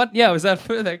cats. What? Yeah, was that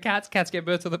for the cats? Cats get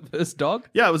birth to the first dog?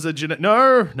 Yeah, it was a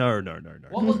No.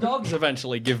 What will dogs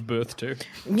eventually give birth to?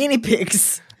 Guinea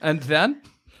pigs, And then?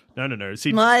 No.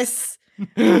 See, mice,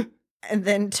 and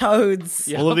then toads.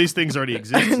 Yeah. all of these things already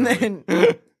exist. And then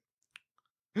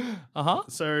Uh-huh.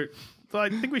 So I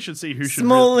think we should see who should.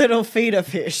 small little feeder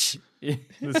fish. I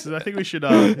think we should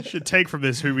take from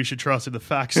this who we should trust in the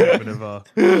fact segment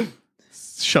of.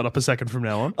 Shut up a second from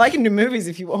now on. I can do movies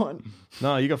if you want.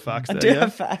 No, you got facts. I there, do yeah?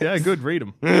 have facts. Yeah, good. Read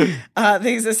them.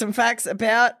 These are some facts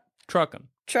about Trucking.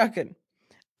 trucking.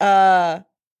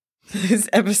 This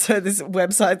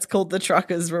website's called the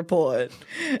Truckers Report.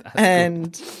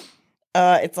 And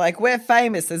it's like, we're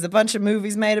famous. There's a bunch of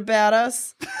movies made about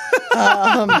us.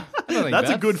 I don't think That's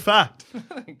a good fact.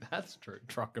 I think that's true.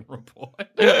 Trucking Report.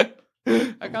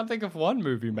 I can't think of one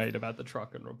movie made about the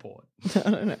Trucking Report.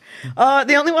 The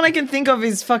only one I can think of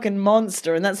is fucking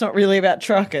Monster, and that's not really about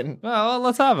trucking. Well,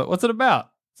 let's have it. What's it about?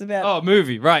 It's about Oh,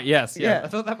 movie. Right, yes. Yeah. Yeah. I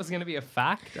thought that was going to be a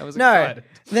fact. I was no. excited.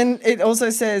 Then it also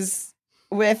says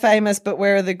we're famous, but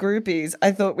where are the groupies?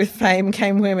 I thought with fame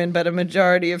came women, but a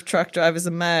majority of truck drivers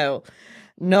are male.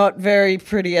 Not very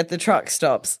pretty at the truck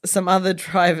stops. Some other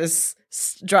driver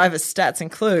stats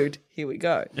include. Here we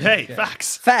go. Hey,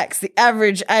 facts. Facts. The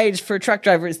average age for a truck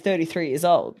driver is 33 years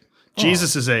old.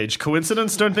 Jesus' age.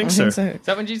 Coincidence? Don't think I so. think Is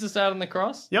that when Jesus died on the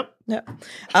cross? Yep.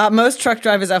 Yeah. Most truck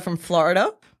drivers are from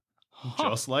Florida.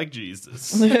 Just like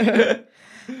Jesus.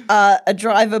 A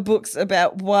driver books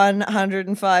about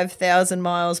 105,000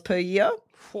 miles per year.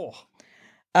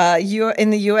 In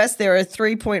the US, there are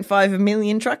 3.5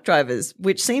 million truck drivers,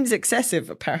 which seems excessive,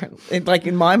 apparently. Like,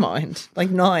 in my mind, like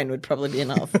 9 would probably be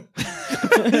enough.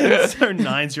 So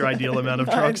 9's your ideal amount of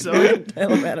trucks.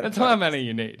 That's how many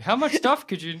you need. How much stuff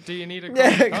do you need across the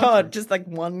Yeah, country? God, just like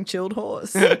one chilled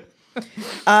horse.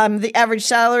 The average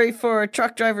salary for a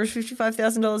truck driver is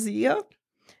 $55,000 a year.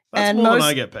 That's And more than most-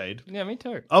 I get paid. Yeah, me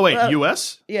too. Oh, wait, Well-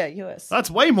 US? Yeah, US. That's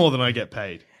way more than I get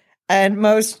paid. And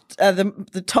most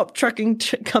the top trucking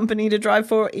company to drive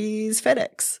for is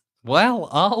FedEx. Well,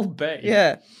 I'll bet.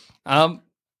 Yeah.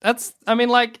 Those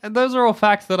are all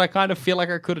facts that I kind of feel like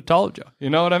I could have told you. You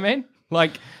know what I mean?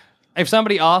 Like, if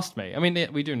somebody asked me,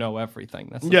 we do know everything.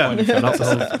 That's the point of Shut up,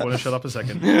 episodes. want to shut up a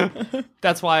second.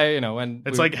 That's why, when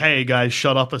It's like, hey guys,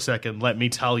 shut up a second. Let me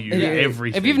tell you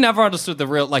everything. if you've never understood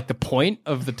the point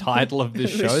of the title of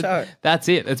this The show, show. that's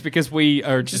it. It's because we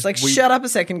are Just like, shut up a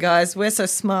second, guys. We're so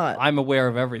smart. I'm aware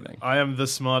of everything. I am the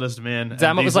smartest man. And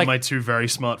Zamet these was are like- my two very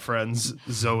smart friends,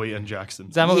 Zoe and Jackson.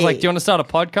 Zamet was Yeah. like, "Do you want to start a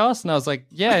podcast?" And I was like,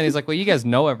 "Yeah." And he's like, "Well, you guys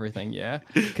know everything, yeah,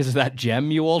 because of that gem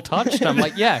you all touched." And I'm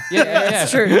like, "Yeah.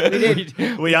 That's true. We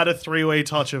did. We had a 3-way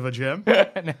touch of a gem.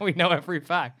 Now we know every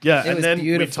fact. Yeah, It and was then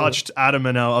beautiful. we touched Adam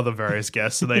and our other various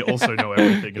guests, so they also know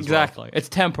everything as Exactly. It's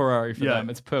temporary for Yeah. them.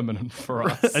 It's permanent for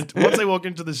us. well. And once they walk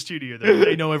into the studio,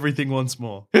 they know everything once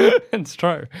more. It's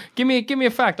true. Give me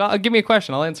a fact. Give me a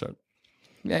question. I'll answer it.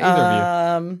 Yeah, either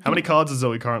of you. How many cards is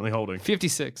Zoe currently holding?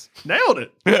 56. Nailed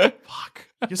it. Fuck.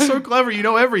 You're so clever. You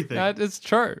know everything. That is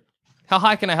true. How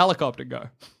high can a helicopter go?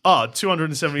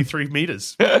 273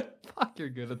 meters. Fuck, you're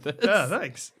good at this. Yeah,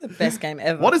 thanks. Best game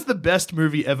ever. What is the best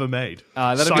movie ever made?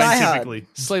 that'd be Scientifically.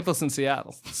 Sleepless in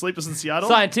Seattle. Sleepless in Seattle?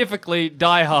 Scientifically,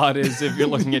 Die Hard is if you're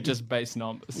looking at just base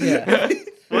numbers. Yeah.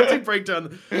 Once we break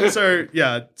down... So,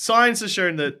 yeah, science has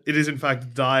shown that it is, in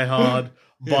fact, Die Hard,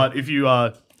 but if you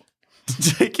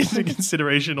take into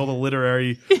consideration all the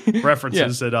literary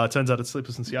references, it turns out it's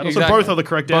Sleepless in Seattle. Exactly. So both are the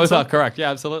correct answer. Both are correct.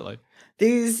 Yeah, absolutely.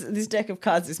 This deck of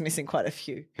cards is missing quite a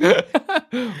few.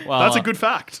 Well, That's a good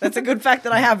fact. That's a good fact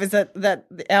that I have is that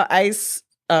our ace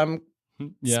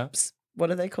Yeah.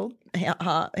 what are they called?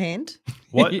 Hand?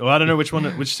 What? Well, I don't know which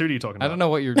suit are you talking about? I don't know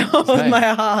what you're Oh, saying. my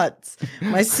hearts.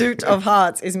 My suit of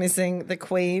hearts is missing the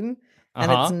queen,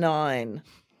 and Uh-huh. it's 9.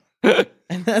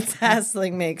 And that's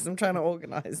hassling me because I'm trying to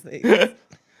organize these.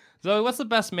 Zoe, what's the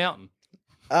best mountain?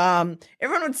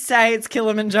 Everyone would say it's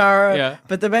Kilimanjaro, Yeah.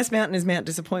 but the best mountain is Mount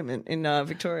Disappointment in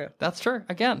Victoria. That's true.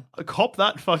 Again. Cop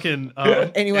that fucking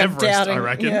Anyone Everest, doubting? I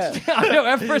reckon. Yeah. I know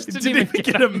Everest didn't Didn't even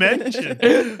even get a mention.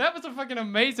 That was a fucking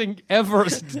amazing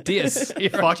Everest diss. Here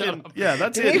on Fucking Jump. yeah,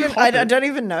 that's Didn't it. even- Cop I it. don't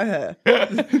even know her.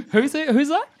 Who's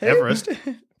that? Everest.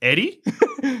 Eddie?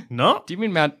 No. Do you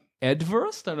mean Mount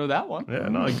Everest? I know that one. Yeah,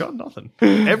 no, I got nothing.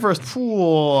 Everest.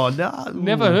 Phew, nah,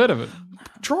 Never heard of it.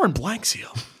 Drawing blanks here.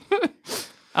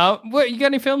 What, you got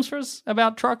any films for us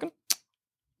about trucking?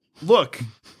 Look,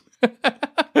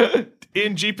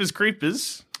 in Jeepers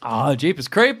Creepers, Oh, Jeepers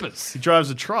Creepers. he drives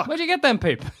a truck. Where'd you get them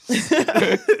people?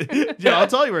 Yeah, I'll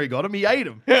tell you where he got him. He ate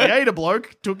him. He ate a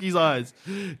bloke, took his eyes.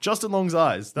 Justin Long's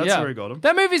eyes. That's where he got him.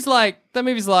 That movie's like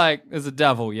there's a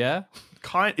devil, yeah?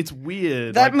 It's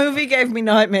weird. That like, movie gave me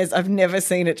nightmares. I've never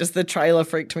seen it. Just the trailer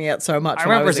freaked me out so much I when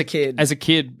I remember was a kid. As a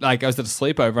kid, like I was at a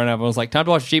sleepover and everyone was like, "Time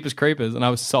to watch Jeepers Creepers," and I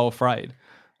was so afraid.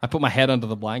 I put my head under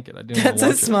the blanket. I didn't. That's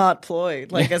want a to watch smart ploy,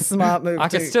 like a smart move. it. I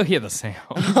can too. still hear the sound.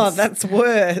 Oh, that's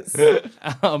worse.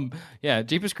 Yeah,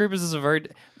 Jeepers Creepers is a very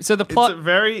so the it's plot. a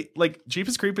very, like,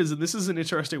 Jeepers Creepers, and this is an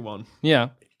interesting one. Yeah,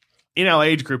 In our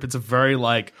age group, it's a very,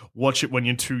 like, watch it when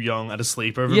you're too young at a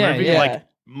sleepover Yeah, movie. yeah.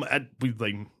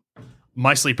 Like,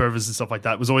 my sleepovers and stuff like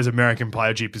that was always American Pie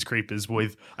or Jeepers Creepers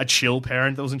with a chill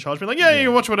parent that was in charge. Being like, yeah, you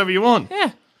can watch whatever you want.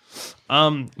 yeah.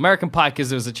 American Pie because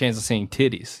there was a chance of seeing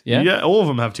titties. Yeah, Yeah, all of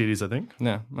them have titties, I think.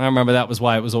 No, I remember that was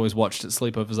why it was always watched at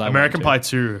sleepovers. American Pie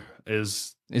 2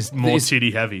 is more is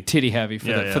titty heavy. titty heavy for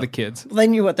Yeah, yeah. for the kids. They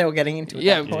knew what they were getting into at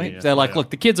Yeah, that point. they're like, yeah. look,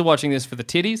 the kids are watching this for the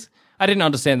titties. I didn't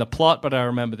understand the plot, but I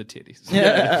remember the titties.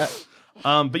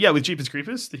 But yeah, with Jeepers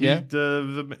Creepers, Yeah.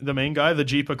 the main guy, the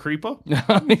Jeeper Creeper,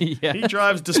 yeah. he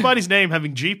drives, despite his name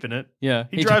having Jeep in it, Yeah,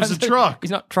 he drives a truck. He's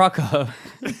not trucker,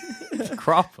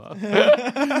 cropper.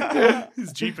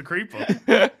 He's Jeeper Creeper.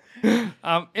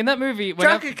 In that movie,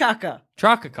 whenever, Trucker.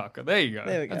 trucker cocker. There you go.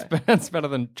 There we go. That's better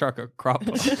than trucker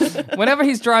cropper. Whenever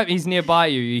he's nearby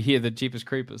you, you hear the Jeepers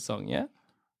Creepers song. Yeah, Is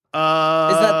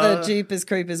that the Jeepers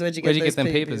Creepers? Where'd you get where'd you those get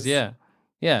them peepers? peepers? Yeah.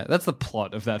 Yeah, that's the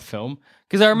plot of that film.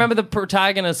 Because I remember the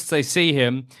protagonists, they see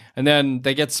him, and then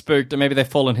they get spooked, and maybe they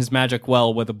fall in his magic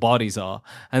well where the bodies are.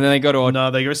 And then they go to a... No,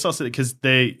 they go suss it because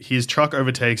his truck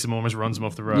overtakes him, almost runs him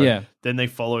off the road. Yeah. Then they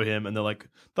follow him, and they're like,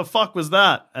 "The fuck was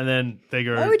that?" And then they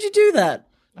go, Why would you do that?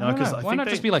 I don't know. 'cause I Why think not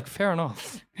they- just be like, fair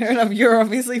enough? Fair enough. You're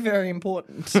obviously very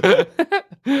important.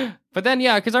 But then,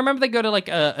 yeah, because I remember they go to like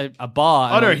a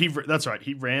bar. "Oh and no, like, that's right.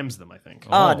 He rams them, I think."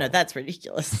 Oh no, that's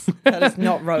ridiculous. That is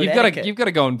not road etiquette. you've got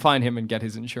to go and find him and get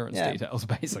his insurance Yeah. details,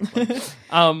 basically.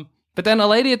 But then a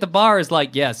lady at the bar is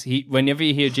like, yes, whenever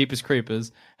you hear Jeepers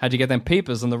Creepers, how'd you get them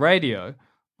peepers on the radio?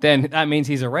 Then that means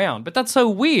he's around. But that's so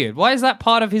weird. Why is that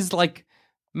part of his like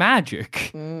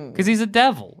magic? Because he's a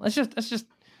devil. That's just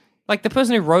like the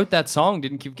person who wrote that song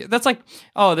didn't keep. That's like,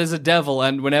 oh, there's a devil,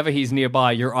 and whenever he's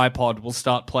nearby, your iPod will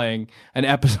start playing an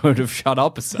episode of Shut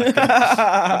Up a Second.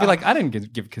 I'd be like, I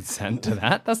didn't give consent to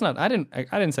that. That's not. I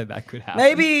didn't say that could happen.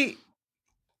 Maybe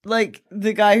like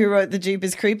the guy who wrote the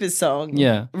Jeepers Creepers song.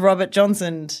 Yeah. Robert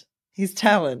Johnson, his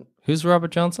talent. Who's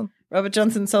Robert Johnson? Robert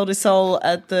Johnson sold his soul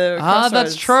at the That's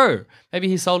Crossroads. true. Maybe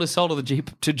he sold his soul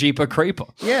to Jeeper Creeper.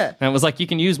 Yeah. And it was like, you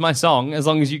can use my song as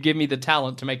long as you give me the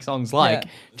talent to make songs like Yeah.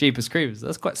 Jeepers Creepers.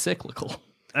 That's quite cyclical.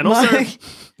 And also, Like-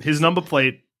 his number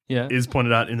plate Yeah. is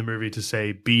pointed out in the movie to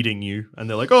say "beating you," and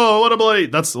they're like, "Oh, what a bloody!"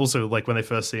 That's also like when they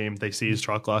first see him, they see his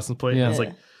truck license plate. Yeah. And it's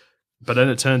like, but then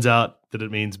it turns out that it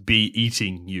means "be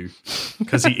eating you"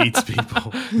 because he eats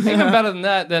people. Even better than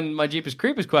that, than my Jeepers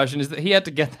Creepers question is that he had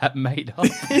to get that made up.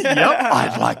 Yep,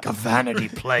 I'd like a vanity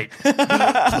plate,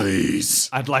 please.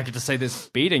 I'd like it to say this,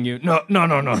 beating you. No.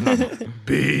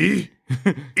 Be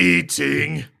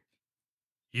eating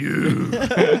you.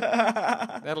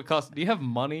 That'll cost. Do you have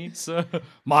money, sir?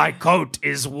 My coat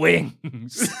is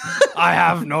wings. I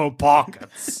have no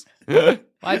pockets.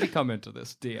 Why'd you come into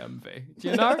this DMV? Do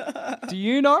you know? Do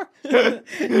you know?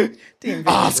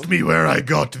 Ask me where I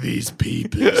got these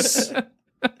peepers.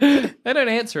 They don't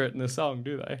answer it in the song,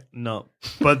 do they? No,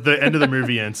 but the end of the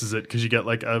movie answers it because you get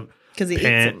like a 'Cause he eats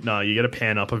pan. them. No, you get a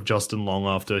pan up of Justin Long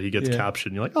after he gets Yeah. captured.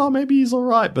 And you're like, oh, maybe he's all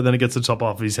right. But then it gets the top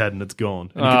off of his head and it's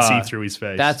gone, and you can see through his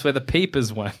face. That's where the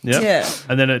peepers went. Yep. Yeah.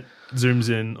 And then it zooms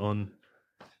in on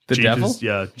The Jeepers, devil?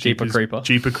 yeah, Jeepers Creeper.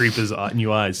 Jeepers Creeper's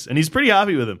new eyes, and he's pretty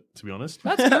happy with him, to be honest.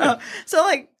 So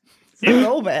like It's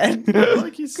all bad.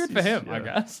 Like Good for him, I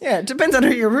guess. Yeah, it depends on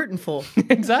who you're rooting for.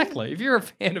 Exactly. If you're a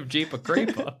fan of Jeepers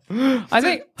Creeper, I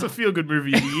think It's a feel-good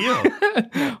movie of the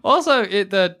year. also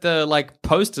the like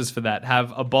posters for that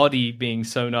have a body being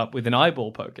sewn up with an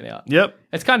eyeball poking out. Yep.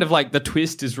 It's kind of like the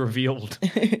twist is revealed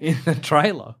in the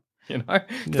trailer, you know? 'Cause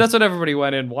that's what everybody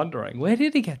went in wondering. Where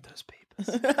did he get those papers?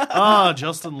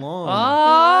 Justin Long.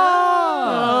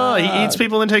 Ah! He eats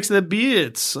people and takes their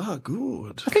beards. Oh,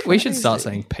 good. I think we should start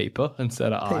saying paper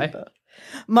instead of I.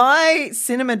 My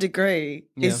cinema degree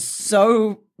is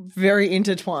so very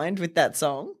intertwined with that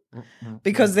song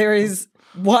because there is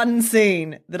one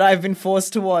scene that I've been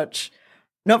forced to watch,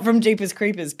 not from Jeepers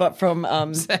Creepers, but from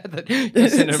Sad that your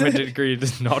cinema degree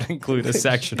does not include a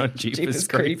section on Jeepers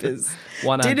Creepers.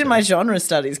 Did in my genre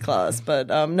studies class, but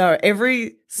no,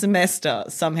 every semester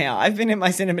somehow. I've been in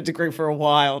my cinema degree for a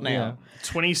while now.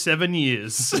 27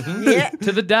 years. Yeah.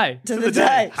 To the day. To the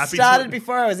day. Happy Started to-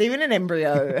 before I was even an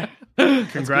embryo.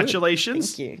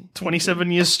 Congratulations. Thank you.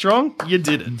 27 years strong. You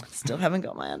did it. Still haven't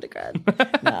got my undergrad.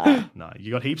 Nah. No,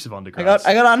 you got heaps of undergrads.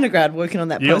 I got undergrad working on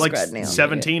that You got like postgrad now.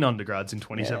 17 undergrads in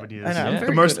 27 years. I know, I'm The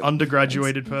very most good at-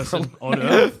 undergraduated person on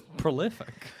earth. Prolific.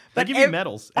 They give you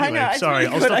medals. Anyway, I know, it's sorry,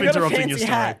 really I'll good. stop I got a interrupting your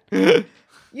fancy story. hat.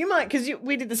 You might, because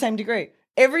we did the same degree.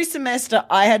 Every semester,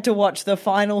 I had to watch the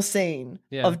final scene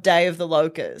of Day of the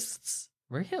Locusts.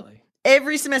 Really?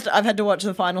 Every semester, I've had to watch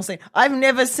the final scene. I've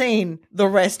never seen the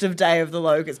rest of Day of the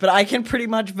Locusts, but I can pretty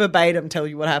much verbatim tell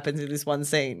you what happens in this one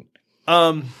scene.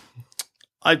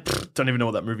 I don't even know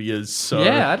what that movie is. So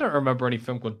Yeah, I don't remember any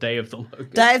film called Day of the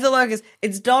Locust. Day of the Locusts.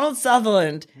 It's Donald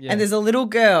Sutherland, and there's a little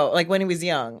girl, like when he was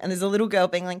young, and there's a little girl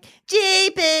being like,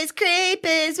 "Jeepers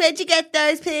Creepers, where'd you get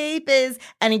those peepers?"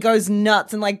 And he goes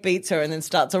nuts and like beats her, and then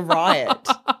starts a riot.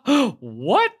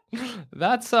 What?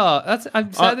 That's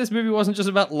I'm sad this movie wasn't just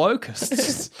about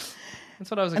locusts. That's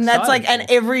what I was And that's like, excited and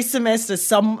for. every semester,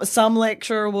 some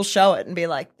lecturer will show it and be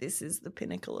like, "This is the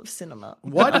pinnacle of cinema."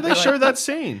 Why do they show that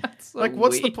scene? Like,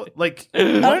 what's the like? I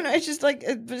don't know. It's just like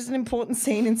it's an important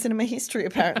scene in cinema history,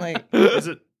 apparently. Is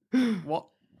it what?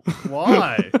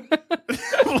 Why?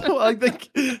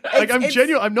 I'm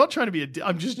genuine. I'm not trying to be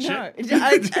I'm just No,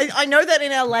 I know that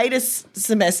in our latest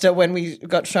semester when we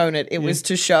got shown it, it was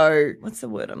to show what's the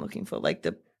word I'm looking for, like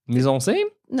the Mise en scene?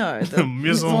 no the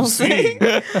Mise en scene.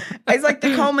 It's like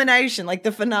the culmination, like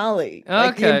the finale,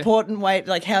 like the Okay. important way,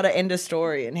 like how to end a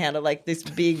story and how to like this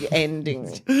big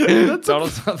ending.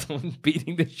 Donald Sutherland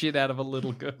beating the shit out of a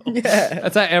little girl. Yeah.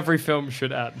 That's how every film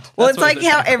should end. Well, That's it's what like the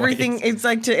how takeaway everything. is. It's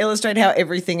like to illustrate how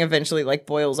everything eventually like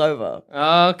boils over.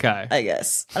 Okay. I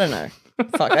guess I don't know.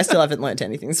 Fuck, I still haven't learnt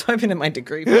anything. So I've been in my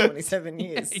degree for 27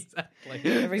 years. Exactly.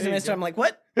 Every semester, I'm like,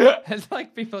 what? It's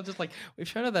like people are just like, we've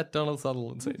shown her that Donald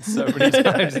Sutherland scene so many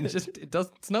times and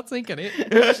it's not sinking in.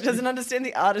 She doesn't understand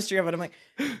the artistry of it. I'm like,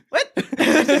 what?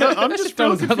 I'm That's just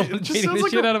Donald feeling Sutherland confused. It just beating sounds the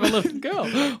like shit out of a little girl.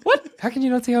 What? How can you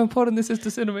not see how important this is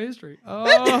to cinema history?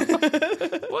 Oh.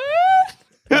 What?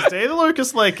 Is Day of the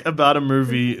Locust like about a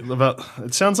movie about?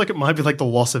 It sounds like it might be like the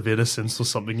loss of innocence or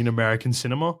something in American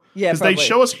cinema. Yeah, because they probably.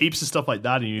 show us heaps of stuff like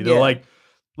that, and they're Yeah.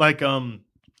 like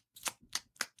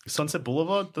Sunset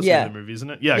Boulevard. That's Yeah. the movie, isn't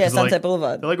it? Yeah, Yeah, 'cause they're Sunset like,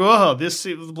 Boulevard. They're like, oh, this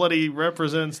bloody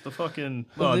represents the fucking.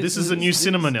 Oh, this is a new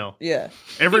cinema now. Yeah.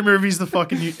 Every movie's the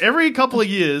fucking new. Every couple of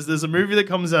years, there's a movie that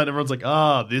comes out, and everyone's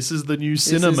like, this is the new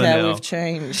cinema This is how now. we've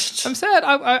changed. I'm sad.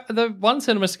 The one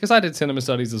cinema, because I did cinema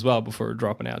studies as well before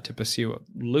dropping out to pursue a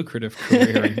lucrative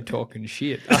career in talking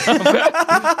shit.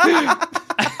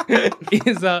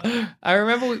 I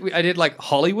remember I did like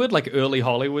Hollywood, like early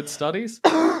Hollywood studies.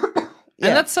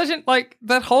 And that's such an, like,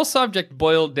 that whole subject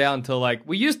boiled down to, like,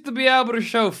 we used to be able to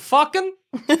show fucking.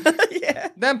 Yeah.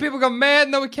 Then people got mad,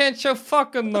 and then we can't show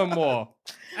fucking no more.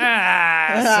 Now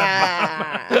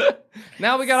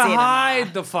we gotta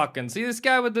hide the fucking. See this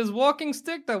guy with his walking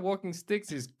stick? That walking stick's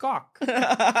his cock. Yeah.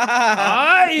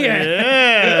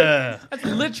 That's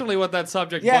literally what that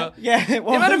subject was. Yeah, it The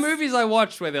amount of was. movies I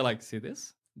watched where they're like, see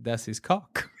this? That's his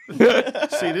cock.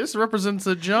 See, this represents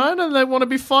a giant, and they want to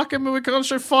be fucking, but we can't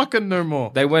show fucking no more.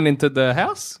 They went into the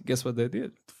house. Guess what they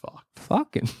did?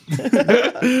 Fucking.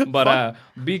 But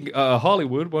big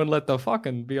Hollywood won't let the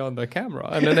fucking be on the camera.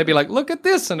 And then they'd be like, look at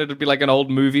this. And it'd be like an old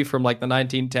movie from like the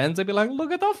 1910s. They'd be like,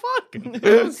 look at the fucking.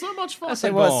 There's so much fucking.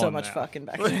 There was so gone much now. fucking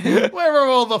back then. Where are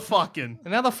all the fucking?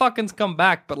 And now the fucking's come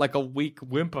back, but like a weak,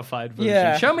 whimpified version.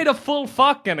 Yeah. Show me the full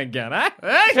fucking again, eh?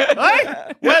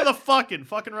 Hey, where the fucking?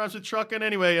 Fucking rhymes with trucking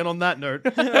anyway. And on that note,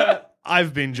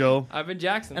 I've been Joel. I've been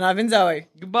Jackson. And I've been Zoe.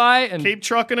 Goodbye and Keep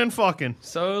trucking and fucking.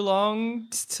 so long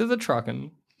to the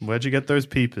trucking. Where'd you get those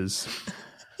peepers?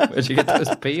 Where'd you get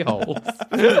those pee holes?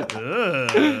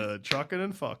 Trucking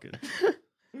and fucking.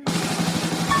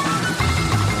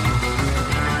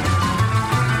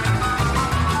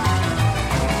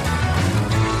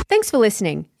 Thanks for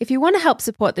listening. If you want to help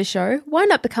support the show, why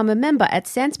not become a member at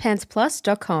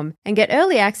sanspantsplus.com and get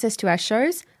early access to our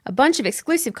shows, a bunch of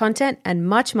exclusive content, and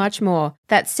much, much more.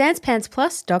 That's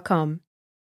sanspantsplus.com.